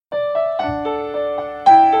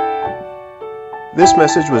This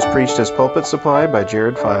message was preached as Pulpit Supply by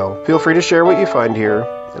Jared File. Feel free to share what you find here,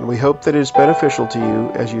 and we hope that it is beneficial to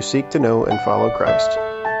you as you seek to know and follow Christ.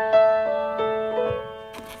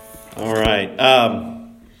 All right.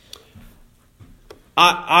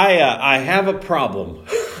 I have a problem.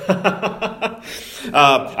 I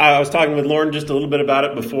was talking with Lauren just a little bit about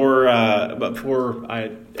it before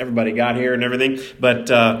everybody got here and everything.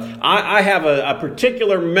 But I have a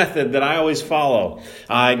particular method that I always follow.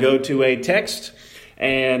 I go to a text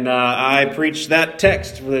and I preach that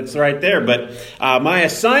text that's right there. But my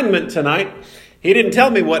assignment tonight, he didn't tell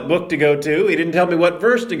me what book to go to. He didn't tell me what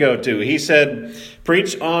verse to go to. He said,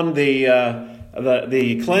 preach on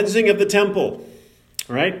the cleansing of the temple.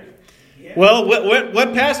 Right? Yeah. Well,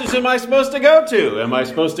 what passage am I supposed to go to? Am I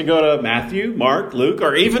supposed to go to Matthew, Mark, Luke,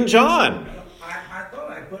 or even John? I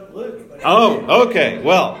thought I put Luke. But Okay.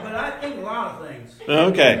 Well. But I think a lot of things.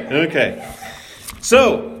 Okay.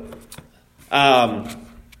 So, I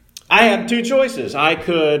had two choices. I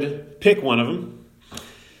could pick one of them,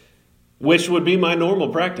 which would be my normal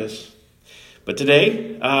practice. But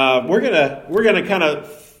today, we're gonna kind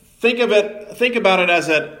of think about it as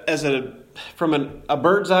a from a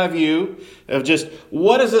bird's eye view of just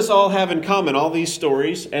what does this all have in common, all these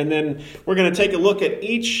stories, and then we're going to take a look at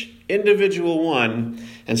each individual one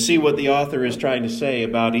and see what the author is trying to say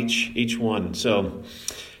about each one. So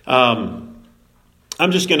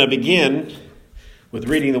I'm just going to begin with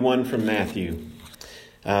reading the one from Matthew.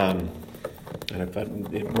 And if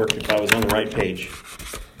it worked if I was on the right page.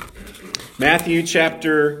 Matthew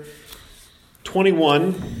chapter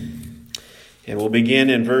 21. And we'll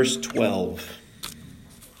begin in verse 12.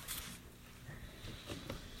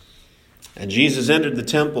 And Jesus entered the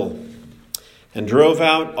temple and drove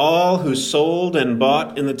out all who sold and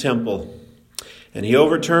bought in the temple. And he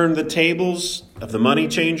overturned the tables of the money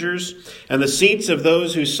changers and the seats of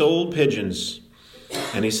those who sold pigeons.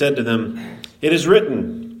 And he said to them, "It is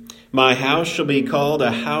written, my house shall be called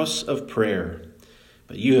a house of prayer,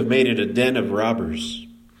 but you have made it a den of robbers."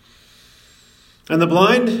 And the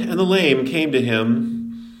blind and the lame came to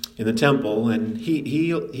him in the temple, and he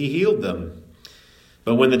healed them.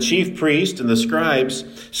 But when the chief priest and the scribes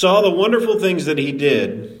saw the wonderful things that he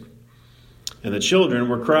did, and the children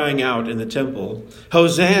were crying out in the temple,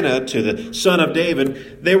 "Hosanna to the Son of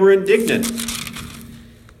David," they were indignant.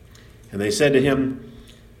 And they said to him,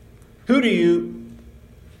 do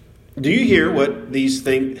you hear what these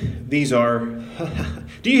are?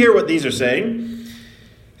 Do you hear what these are saying?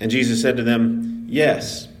 And Jesus said to them,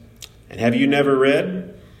 "Yes. And have you never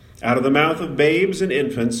read? Out of the mouth of babes and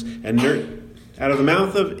infants out of the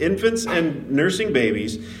mouth of infants and nursing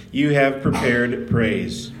babies, you have prepared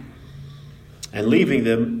praise." And leaving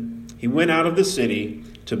them, he went out of the city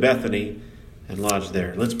to Bethany and lodged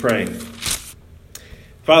there. Let's pray.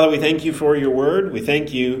 Father, we thank you for your word. We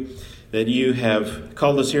thank you that you have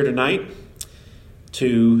called us here tonight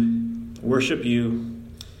to worship you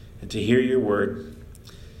and to hear your word.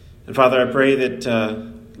 And Father, I pray that,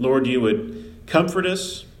 Lord, you would comfort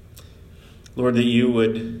us. Lord, that you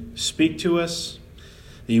would speak to us,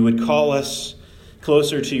 that you would call us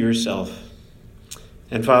closer to yourself.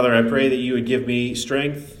 And Father, I pray that you would give me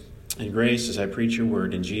strength and grace as I preach your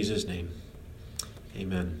word in Jesus' name.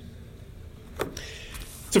 Amen.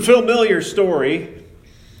 It's a familiar story.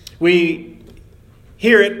 We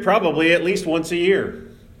hear it probably at least once a year.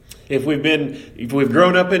 If we've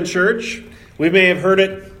grown up in church, we may have heard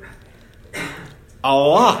it a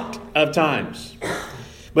lot of times.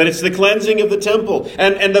 But it's the cleansing of the temple.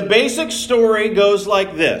 And the basic story goes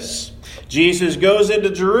like this. Jesus goes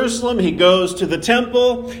into Jerusalem, he goes to the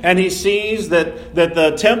temple, and he sees that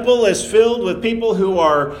the temple is filled with people who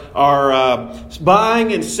are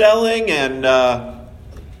buying and selling, and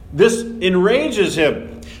this enrages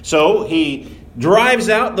him. So he drives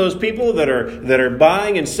out those people that are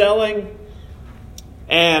buying and selling,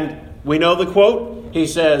 and we know the quote. He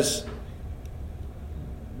says,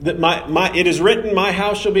 that it is written, my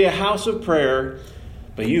house shall be a house of prayer,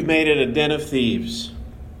 but you've made it a den of thieves.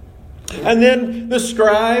 And then the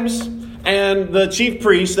scribes and the chief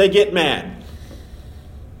priests, they get mad.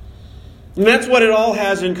 And that's what it all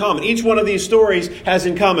has in common. Each one of these stories has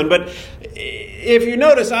in common. But if you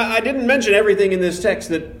notice, I didn't mention everything in this text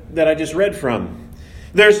that I just read from.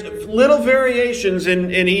 There's little variations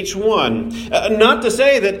in each one. Not to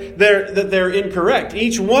say that they're incorrect.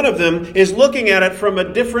 Each one of them is looking at it from a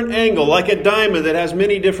different angle, like a diamond that has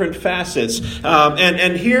many different facets.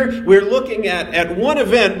 And here we're looking at one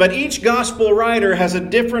event, but each gospel writer has a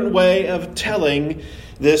different way of telling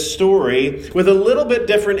this story with a little bit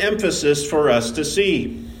different emphasis for us to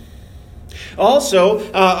see.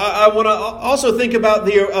 Also, I want to also think about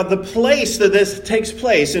the place that this takes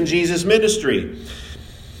place in Jesus' ministry.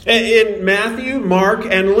 In Matthew, Mark,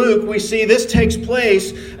 and Luke, we see this takes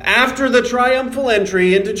place after the triumphal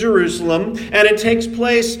entry into Jerusalem, and it takes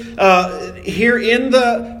place here in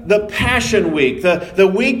the Passion Week,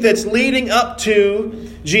 the week that's leading up to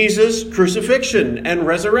Jesus' crucifixion and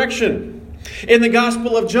resurrection. In the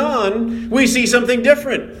Gospel of John, we see something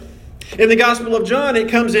different. In the Gospel of John, it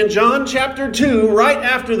comes in John chapter 2, right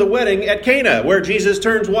after the wedding at Cana, where Jesus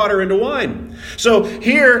turns water into wine. So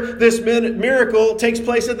here, this miracle takes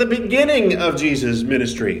place at the beginning of Jesus'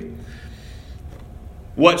 ministry.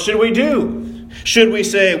 What should we do? Should we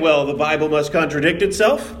say, well, the Bible must contradict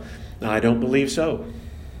itself? I don't believe so.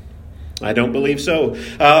 I don't believe so.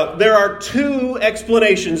 There are two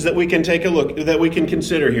explanations that we can take a look, that we can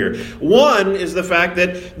consider here. One is the fact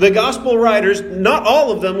that the gospel writers, not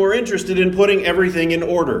all of them were interested in putting everything in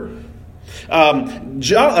order.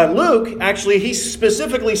 Luke, actually, he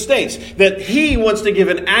specifically states that he wants to give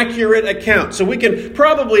an accurate account. So we can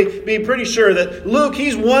probably be pretty sure that Luke,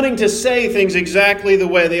 he's wanting to say things exactly the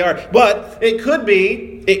way they are. But it could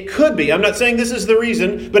be, I'm not saying this is the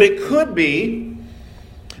reason, but it could be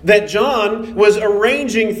that John was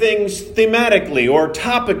arranging things thematically or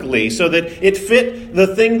topically so that it fit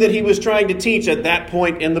the thing that he was trying to teach at that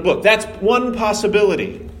point in the book. That's one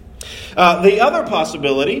possibility. The other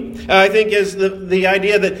possibility, I think, is the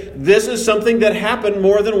idea that this is something that happened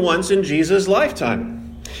more than once in Jesus'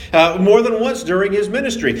 lifetime. More than once during his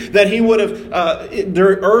ministry. That he would have,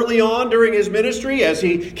 early on during his ministry, as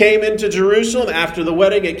he came into Jerusalem after the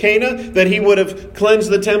wedding at Cana, that he would have cleansed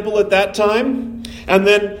the temple at that time. And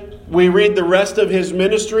then we read the rest of his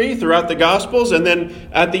ministry throughout the Gospels. And then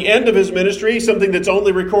at the end of his ministry, something that's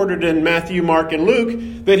only recorded in Matthew, Mark, and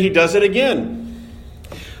Luke, that he does it again.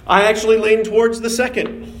 I actually lean towards the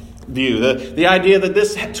second view. The idea that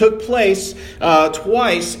this took place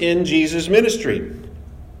twice in Jesus' ministry.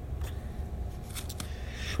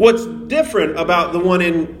 What's different about the one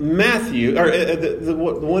in Matthew, or the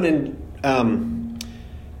one in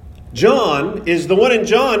John, is the one in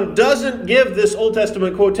John doesn't give this Old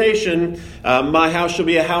Testament quotation, my house shall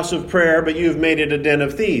be a house of prayer, but you've made it a den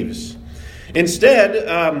of thieves.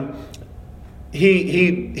 Instead,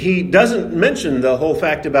 he doesn't mention the whole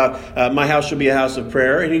fact about my house shall be a house of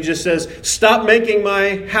prayer, and he just says, stop making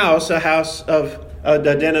my house a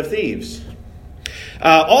den of thieves.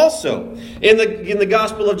 Also, in the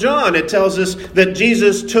Gospel of John, it tells us that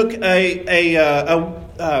Jesus took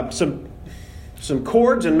some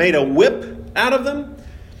cords and made a whip out of them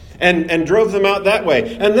and drove them out that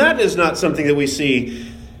way. And that is not something that we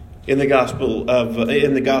see in the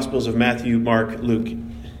Gospels of Matthew, Mark, and Luke.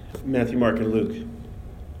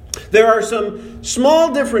 There are some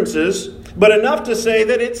small differences, but enough to say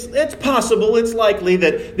that it's possible, it's likely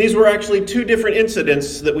that these were actually two different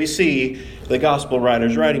incidents that we see the gospel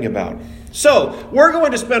writers writing about. So, we're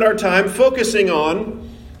going to spend our time focusing on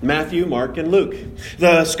Matthew, Mark, and Luke.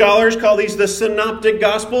 The scholars call these the synoptic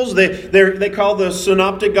gospels. They call the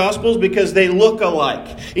synoptic gospels because they look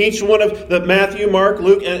alike. Each one of the Matthew, Mark,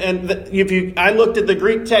 Luke, I looked at the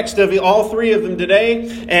Greek text of all three of them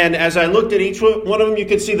today, and as I looked at each one of them, you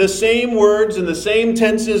could see the same words and the same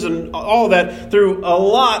tenses and all that through a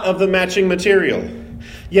lot of the matching material.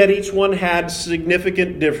 Yet each one had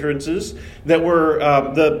significant differences that were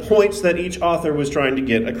the points that each author was trying to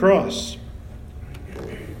get across.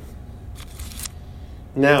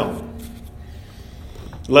 Now,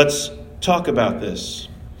 let's talk about this.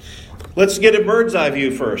 Let's get a bird's eye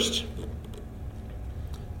view first.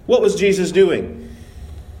 What was Jesus doing?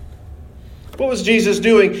 What was Jesus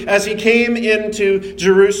doing as he came into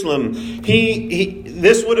Jerusalem?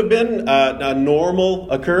 This would have been a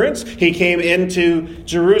normal occurrence. He came into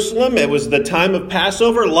Jerusalem. It was the time of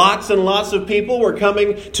Passover. Lots and lots of people were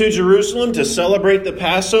coming to Jerusalem to celebrate the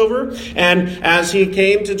Passover. And as he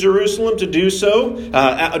came to Jerusalem to do so,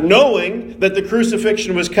 knowing that the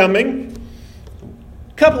crucifixion was coming,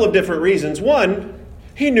 a couple of different reasons. One,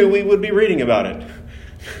 he knew we would be reading about it.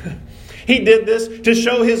 He did this to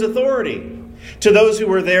show his authority to those who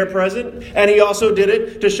were there present, and he also did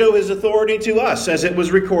it to show his authority to us, as it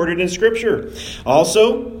was recorded in Scripture.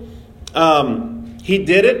 Also, he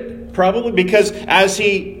did it probably because as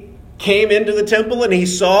he came into the temple and he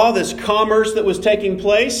saw this commerce that was taking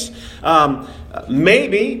place,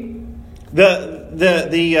 maybe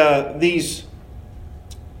these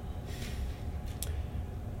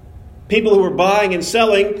people who were buying and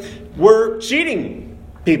selling were cheating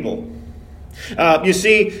people. You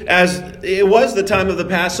see, as it was the time of the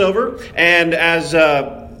Passover, and as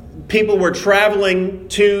people were traveling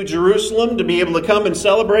to Jerusalem to be able to come and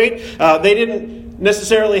celebrate. They didn't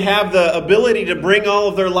necessarily have the ability to bring all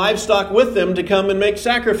of their livestock with them to come and make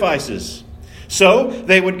sacrifices. So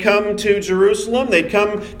they would come to Jerusalem. They'd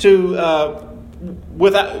come to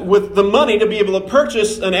with the money to be able to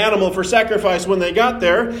purchase an animal for sacrifice when they got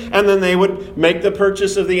there, and then they would make the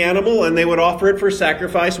purchase of the animal and they would offer it for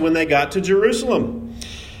sacrifice when they got to Jerusalem.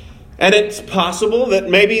 And it's possible that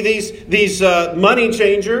maybe these money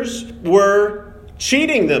changers were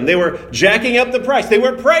cheating them. They were jacking up the price. They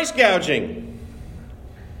were price gouging.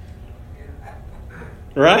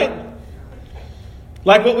 Right?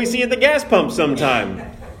 Like what we see at the gas pump sometime.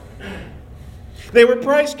 They were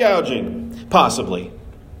price gouging, possibly.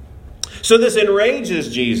 So this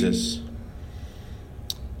enrages Jesus.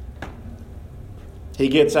 He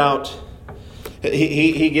gets out.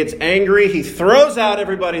 He gets angry. He throws out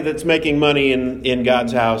everybody that's making money in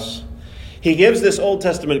God's house. He gives this Old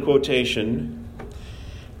Testament quotation.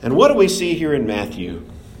 And what do we see here in Matthew?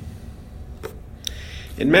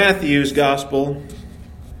 In Matthew's gospel,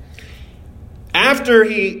 after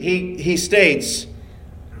he states,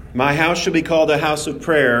 "My house shall be called a house of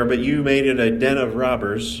prayer, but you made it a den of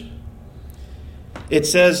robbers," it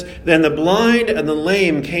says, "Then the blind and the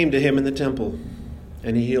lame came to him in the temple,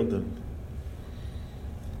 and he healed them."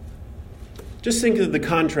 Just think of the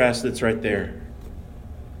contrast that's right there.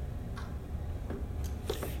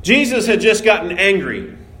 Jesus had just gotten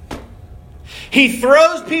angry. He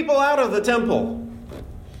throws people out of the temple,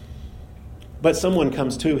 but someone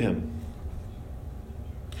comes to him.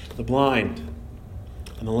 The blind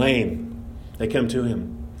and the lame, they come to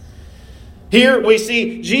him. Here we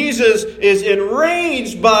see Jesus is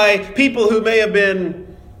enraged by people who may have been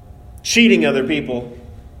cheating other people.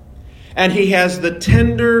 And he has the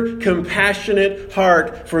tender, compassionate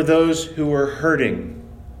heart for those who are hurting.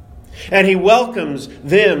 And he welcomes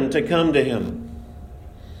them to come to him.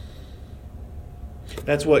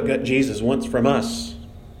 That's what Jesus wants from us.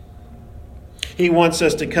 He wants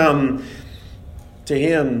us to come to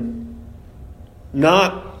him,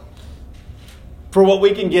 not for what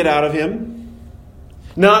we can get out of him,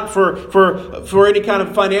 not for any kind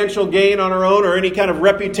of financial gain on our own or any kind of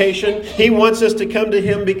reputation. He wants us to come to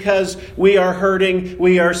him because we are hurting,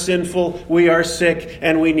 we are sinful, we are sick,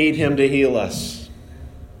 and we need him to heal us.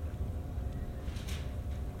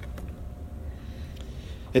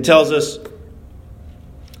 It tells us,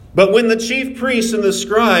 "But when the chief priests and the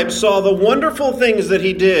scribes saw the wonderful things that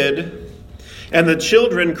he did, and the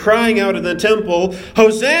children crying out in the temple,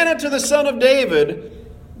 'Hosanna to the Son of David,'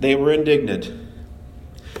 they were indignant."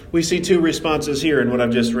 We see two responses here in what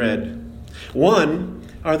I've just read. One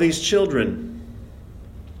are these children.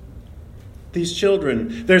 These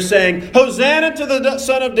children. They're saying, "Hosanna to the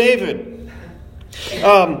Son of David."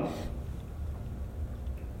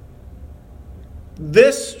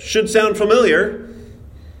 This should sound familiar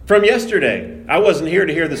from yesterday. I wasn't here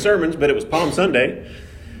to hear the sermons, but it was Palm Sunday.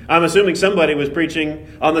 I'm assuming somebody was preaching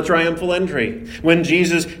on the triumphal entry when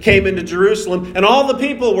Jesus came into Jerusalem and all the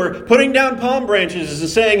people were putting down palm branches and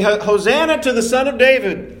saying, "Hosanna to the Son of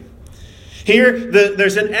David." Here,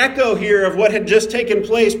 there's an echo here of what had just taken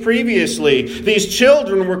place previously. These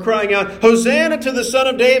children were crying out, "Hosanna to the Son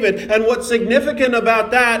of David." And what's significant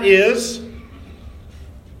about that is,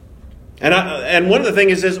 and one of the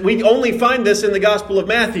things is we only find this in the Gospel of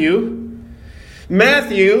Matthew.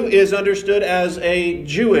 Matthew is understood as a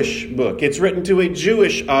Jewish book. It's written to a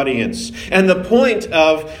Jewish audience. And the point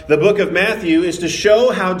of the book of Matthew is to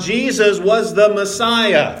show how Jesus was the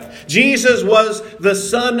Messiah. Jesus was the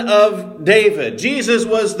son of David. Jesus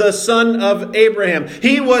was the son of Abraham.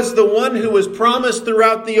 He was the one who was promised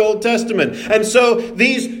throughout the Old Testament. And so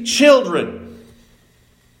these children,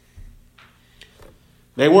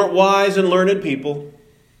 they weren't wise and learned people.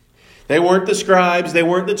 They weren't the scribes. They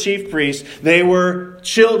weren't the chief priests. They were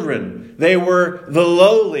children. They were the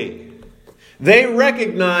lowly. They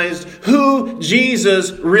recognized who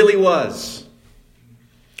Jesus really was.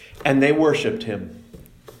 And they worshiped him.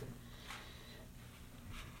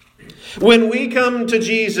 When we come to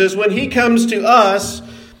Jesus, when he comes to us,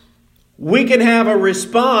 we can have a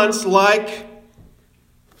response like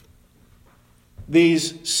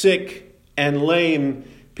these sick and lame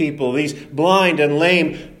people, these blind and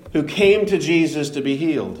lame who came to Jesus to be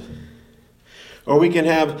healed. Or we can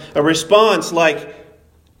have a response like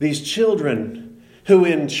these children who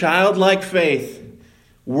in childlike faith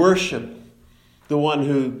worship the one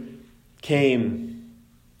who came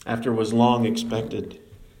after was long expected.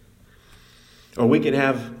 Or we can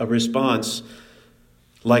have a response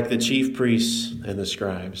like the chief priests and the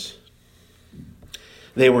scribes.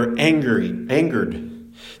 They were angered.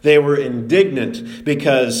 They were indignant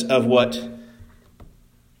because of what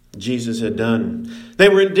Jesus had done. They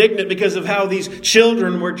were indignant because of how these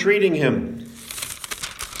children were treating him.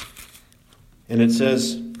 And it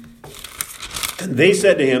says, and they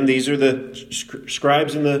said to him, these are the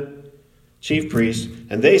scribes and the chief priests,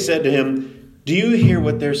 and they said to him, "Do you hear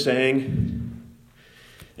what they're saying?"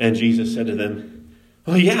 And Jesus said to them,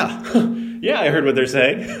 "Oh yeah, yeah, I heard what they're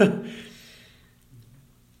saying."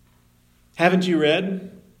 Haven't you read?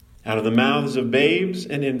 Out of the mouths of babes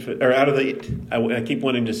and infants, or I keep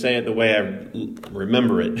wanting to say it the way I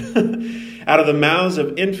remember it. Out of the mouths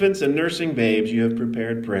of infants and nursing babes, you have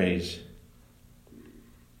prepared praise.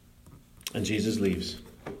 And Jesus leaves.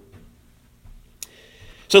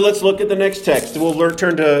 So let's look at the next text. We'll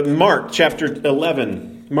turn to Mark chapter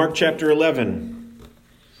 11. Mark chapter 11.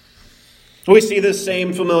 We see this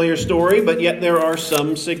same familiar story, but yet there are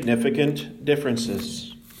some significant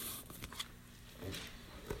differences.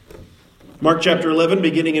 Mark chapter 11,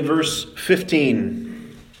 beginning in verse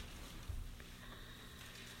 15.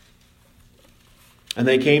 And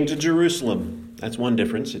they came to Jerusalem. That's one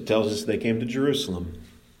difference. It tells us they came to Jerusalem.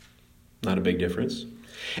 Not a big difference.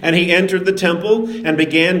 And he entered the temple and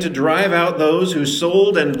began to drive out those who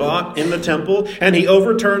sold and bought in the temple. And he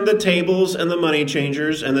overturned the tables and the money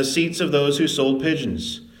changers and the seats of those who sold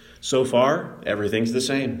pigeons. So far, everything's the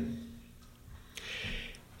same.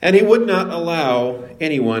 And he would not allow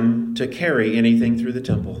anyone to carry anything through the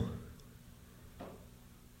temple.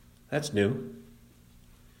 That's new.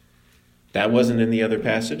 That wasn't in the other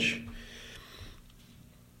passage.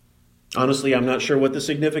 Honestly, I'm not sure what the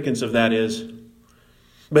significance of that is.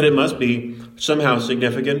 But it must be somehow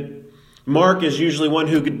significant. Mark is usually one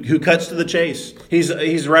who cuts to the chase.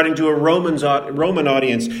 He's writing to a Roman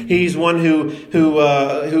audience. He's one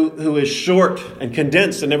who is short and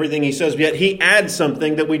condensed in everything he says. Yet he adds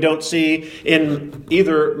something that we don't see in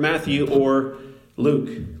either Matthew or Luke.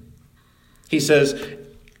 He says,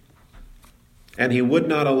 and he would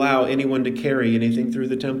not allow anyone to carry anything through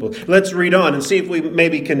the temple. Let's read on and see if we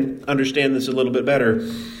maybe can understand this a little bit better.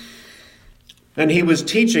 And he was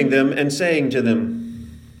teaching them and saying to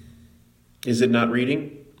them, is it not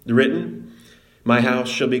written? My house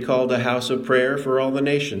shall be called a house of prayer for all the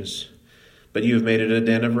nations, but you have made it a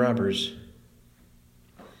den of robbers.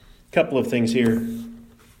 A couple of things here.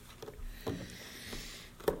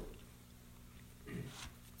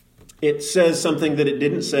 It says something that it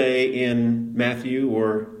didn't say in Matthew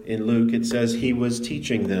or in Luke. It says he was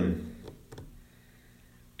teaching them.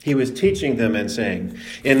 He was teaching them and saying.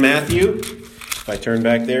 In Matthew, if I turn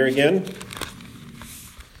back there again,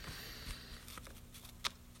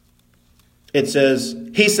 it says,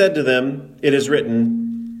 he said to them, it is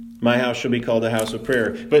written, my house shall be called a house of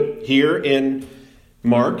prayer. But here in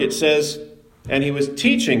Mark, it says, and he was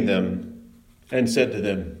teaching them and said to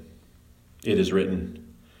them, it is written.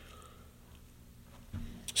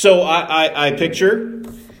 So I picture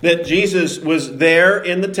that Jesus was there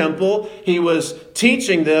in the temple. He was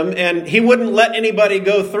teaching them, and he wouldn't let anybody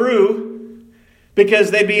go through because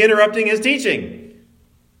they'd be interrupting his teaching.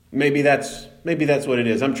 Maybe that's what it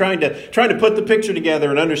is. I'm trying to put the picture together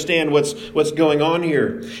and understand what's going on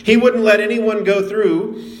here. He wouldn't let anyone go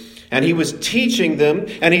through, and he was teaching them.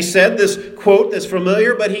 And he said this quote that's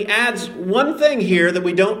familiar, but he adds one thing here that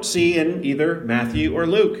we don't see in either Matthew or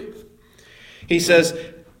Luke. He says,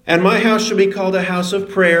 and my house shall be called a house of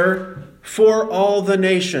prayer for all the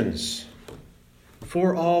nations.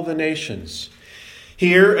 For all the nations.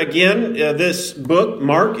 Here, again, this book,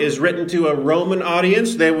 Mark, is written to a Roman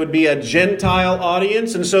audience. There would be a Gentile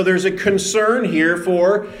audience. And so there's a concern here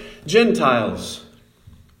for Gentiles.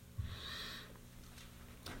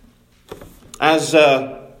 As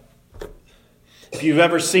if you've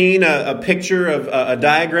ever seen a picture of a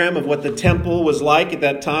diagram of what the temple was like at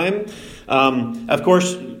that time, of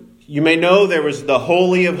course, you may know there was the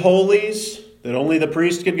Holy of Holies that only the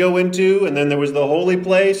priest could go into, and then there was the holy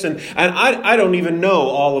place, and I don't even know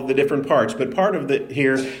all of the different parts, but part of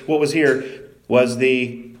what was here was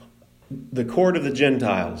the court of the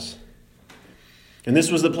Gentiles. And this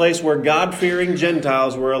was the place where God-fearing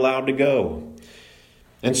Gentiles were allowed to go.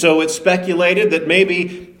 And so it's speculated that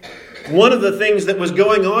maybe one of the things that was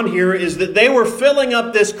going on here is that they were filling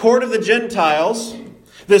up this court of the Gentiles.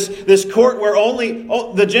 This court where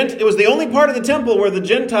it was the only part of the temple where the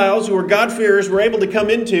Gentiles who were God-fearers were able to come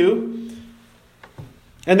into.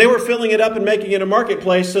 And they were filling it up and making it a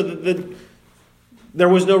marketplace so that there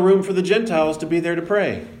was no room for the Gentiles to be there to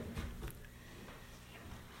pray.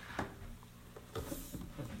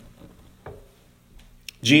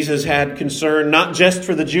 Jesus had concern not just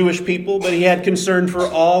for the Jewish people, but he had concern for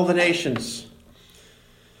all the nations.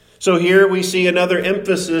 So here we see another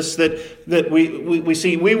emphasis that we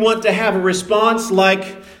see. We want to have a response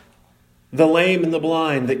like the lame and the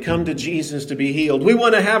blind that come to Jesus to be healed. We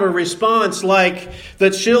want to have a response like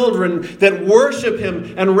the children that worship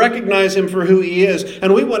Him and recognize Him for who He is.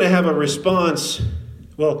 And we want to have a response.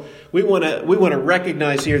 Well, we want to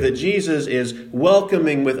recognize here that Jesus is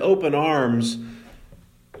welcoming with open arms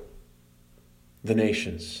the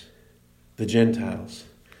nations, the Gentiles,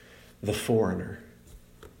 the foreigner.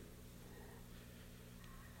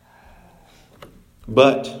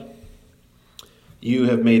 But you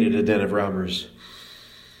have made it a den of robbers.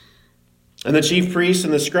 And the chief priests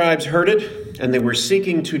and the scribes heard it, and they were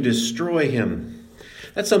seeking to destroy Him.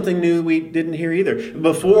 That's something new we didn't hear either.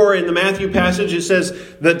 Before, in the Matthew passage, it says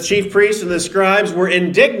the chief priests and the scribes were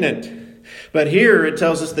indignant. But here it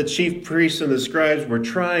tells us the chief priests and the scribes were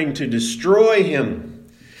trying to destroy Him.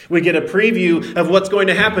 We get a preview of what's going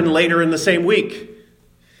to happen later in the same week.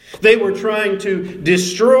 They were trying to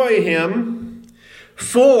destroy Him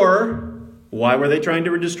why were they trying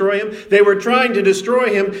to destroy Him? They were trying to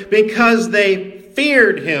destroy Him because they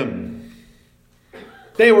feared Him.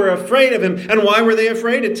 They were afraid of Him. And why were they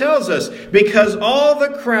afraid? It tells us, because all the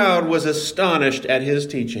crowd was astonished at His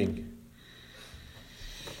teaching.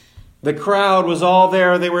 The crowd was all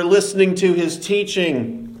there. They were listening to His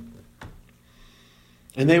teaching.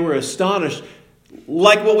 And they were astonished.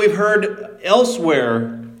 Like what we've heard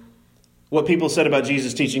elsewhere, what people said about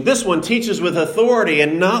Jesus' teaching. This one teaches with authority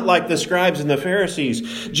and not like the scribes and the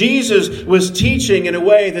Pharisees. Jesus was teaching in a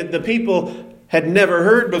way that the people had never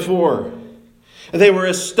heard before. They were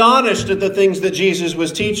astonished at the things that Jesus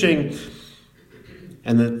was teaching.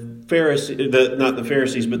 And not the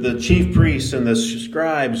Pharisees, but the chief priests and the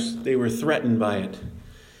scribes, they were threatened by it.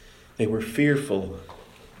 They were fearful.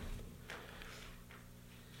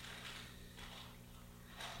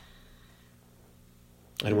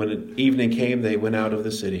 And when evening came, they went out of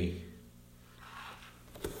the city.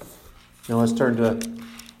 Now let's turn to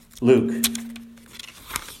Luke.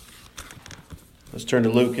 Let's turn to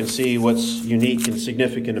Luke and see what's unique and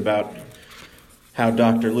significant about how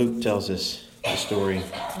Dr. Luke tells us the story.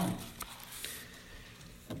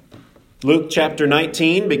 Luke chapter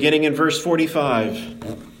 19, beginning in verse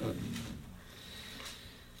 45.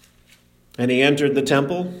 And He entered the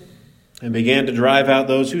temple and began to drive out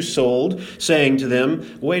those who sold, saying to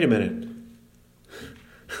them, "Wait a minute.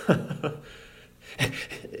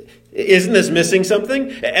 Isn't this missing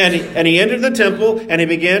something?" And he entered the temple and He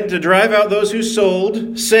began to drive out those who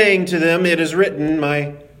sold, saying to them, "It is written,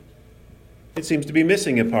 It seems to be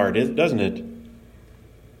missing a part, doesn't it?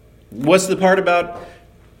 What's the part about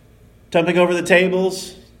tumbling over the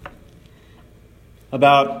tables?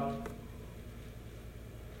 About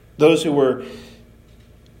those who were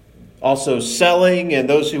also selling, and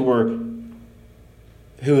those who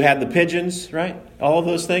had the pigeons, right? All of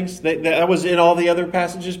those things. That was in all the other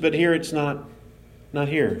passages, but here it's not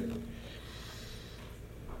here.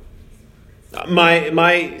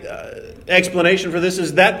 My explanation for this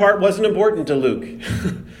is that part wasn't important to Luke.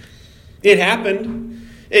 It happened.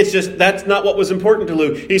 It's just that's not what was important to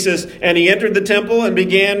Luke. He says, "And He entered the temple and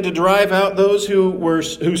began to drive out those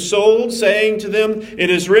who sold, saying to them, 'It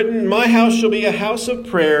is written, my house shall be a house of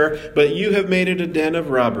prayer, but you have made it a den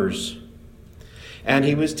of robbers.' And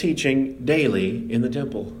He was teaching daily in the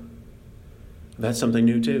temple." That's something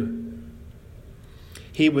new too.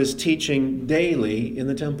 He was teaching daily in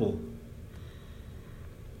the temple.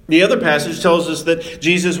 The other passage tells us that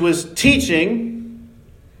Jesus was teaching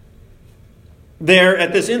there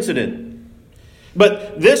at this incident.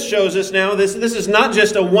 But this shows us now, this is not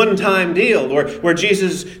just a one-time deal where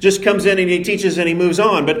Jesus just comes in and He teaches and He moves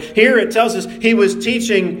on. But here it tells us He was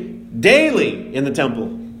teaching daily in the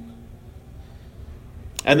temple.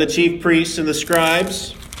 And the chief priests and the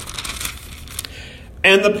scribes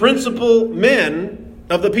and the principal men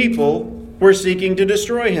of the people were seeking to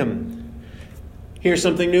destroy Him. Here's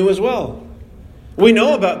something new as well. We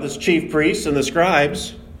know about the chief priests and the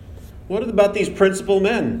scribes. What about these principal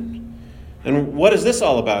men? And what is this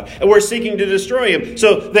all about? And we're seeking to destroy Him.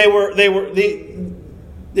 So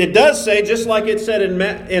it does say, just like it said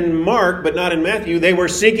in Mark, but not in Matthew, they were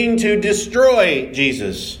seeking to destroy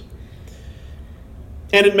Jesus.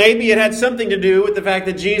 And maybe it had something to do with the fact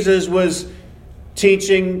that Jesus was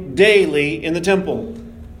teaching daily in the temple.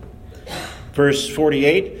 Verse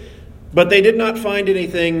 48, "But they did not find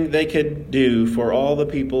anything they could do, for all the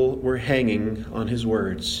people were hanging on His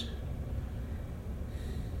words."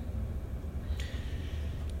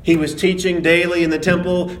 He was teaching daily in the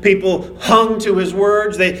temple. People hung to His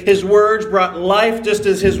words. His words brought life, just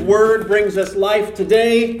as His word brings us life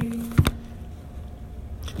today.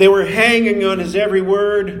 They were hanging on his every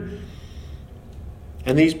word.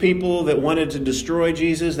 And these people that wanted to destroy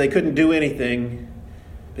Jesus, they couldn't do anything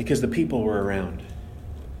because the people were around.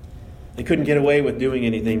 They couldn't get away with doing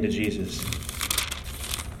anything to Jesus.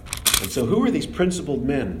 And so who are these principled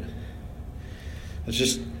men? Let's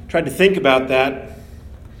just try to think about that.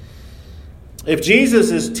 If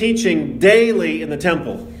Jesus is teaching daily in the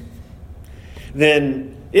temple,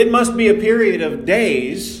 then it must be a period of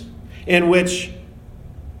days in which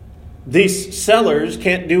these sellers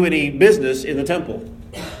can't do any business in the temple.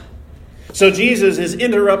 So Jesus is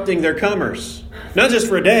interrupting their commerce. Not just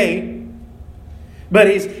for a day, but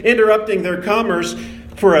he's interrupting their commerce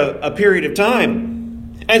for a period of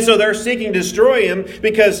time. And so they're seeking to destroy him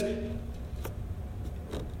because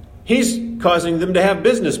he's causing them to have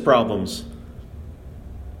business problems.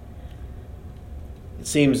 It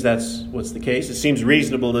seems that's what's the case. It seems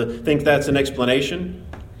reasonable to think that's an explanation.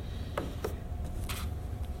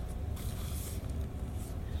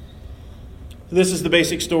 This is the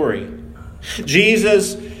basic story.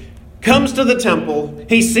 Jesus comes to the temple.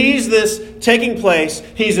 He sees this taking place.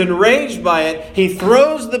 He's enraged by it. He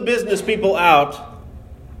throws the business people out.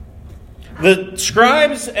 The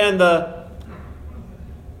scribes and the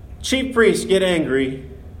chief priests get angry.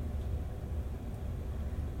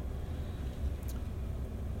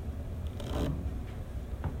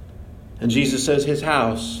 And Jesus says his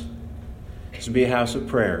house is to be a house of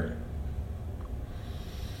prayer.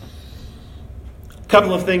 A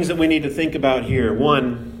couple of things that we need to think about here.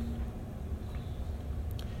 One,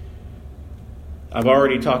 I've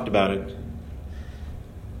already talked about it.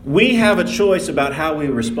 We have a choice about how we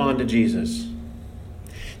respond to Jesus.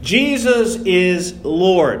 Jesus is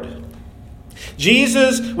Lord.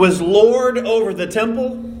 Jesus was Lord over the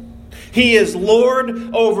temple. He is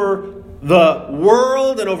Lord over the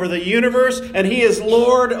world and over the universe. And He is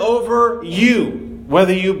Lord over you,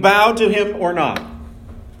 whether you bow to Him or not.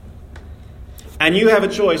 And you have a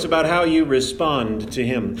choice about how you respond to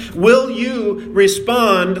Him. Will you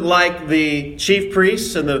respond like the chief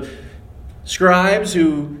priests and the scribes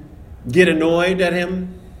who get annoyed at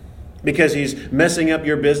Him because He's messing up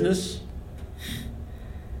your business?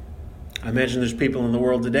 I imagine there's people in the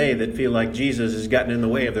world today that feel like Jesus has gotten in the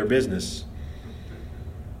way of their business.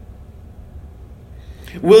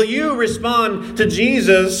 Will you respond to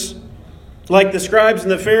Jesus like the scribes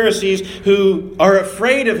and the Pharisees who are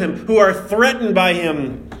afraid of Him, who are threatened by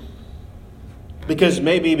Him? Because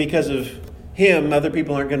maybe because of Him, other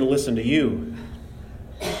people aren't going to listen to you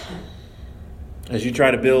as you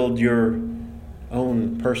try to build your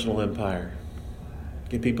own personal empire.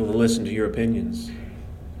 Get people to listen to your opinions.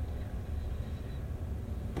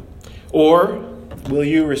 Or will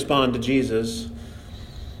you respond to Jesus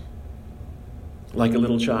like a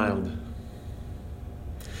little child?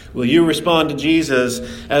 Will you respond to Jesus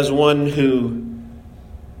as one who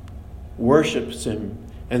worships Him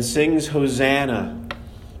and sings Hosanna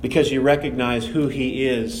because you recognize who He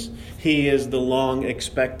is? He is the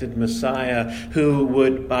long-expected Messiah who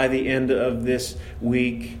would, by the end of this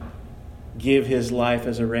week, give His life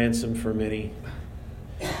as a ransom for many.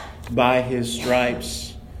 By His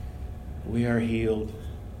stripes, we are healed.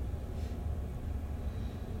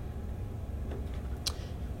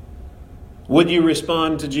 Would you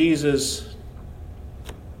respond to Jesus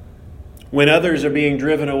when others are being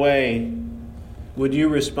driven away? Would you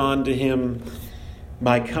respond to Him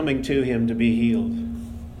by coming to Him to be healed?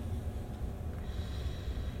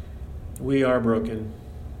 We are broken.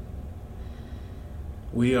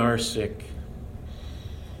 We are sick.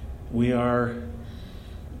 We are,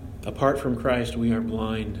 apart from Christ, we are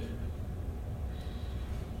blind.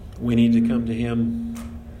 We need to come to Him.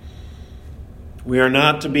 We are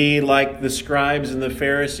not to be like the scribes and the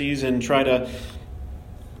Pharisees and try to...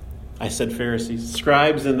 I said Pharisees.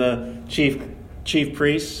 Scribes and the chief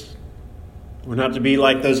priests. We're not to be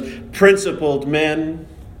like those principled men.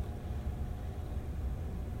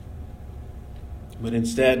 But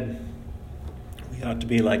instead, we ought to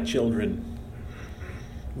be like children.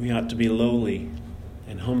 We ought to be lowly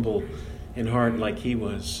and humble in heart like He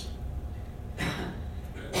was.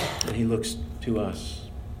 And He looks to us.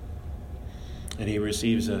 And He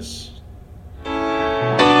receives us.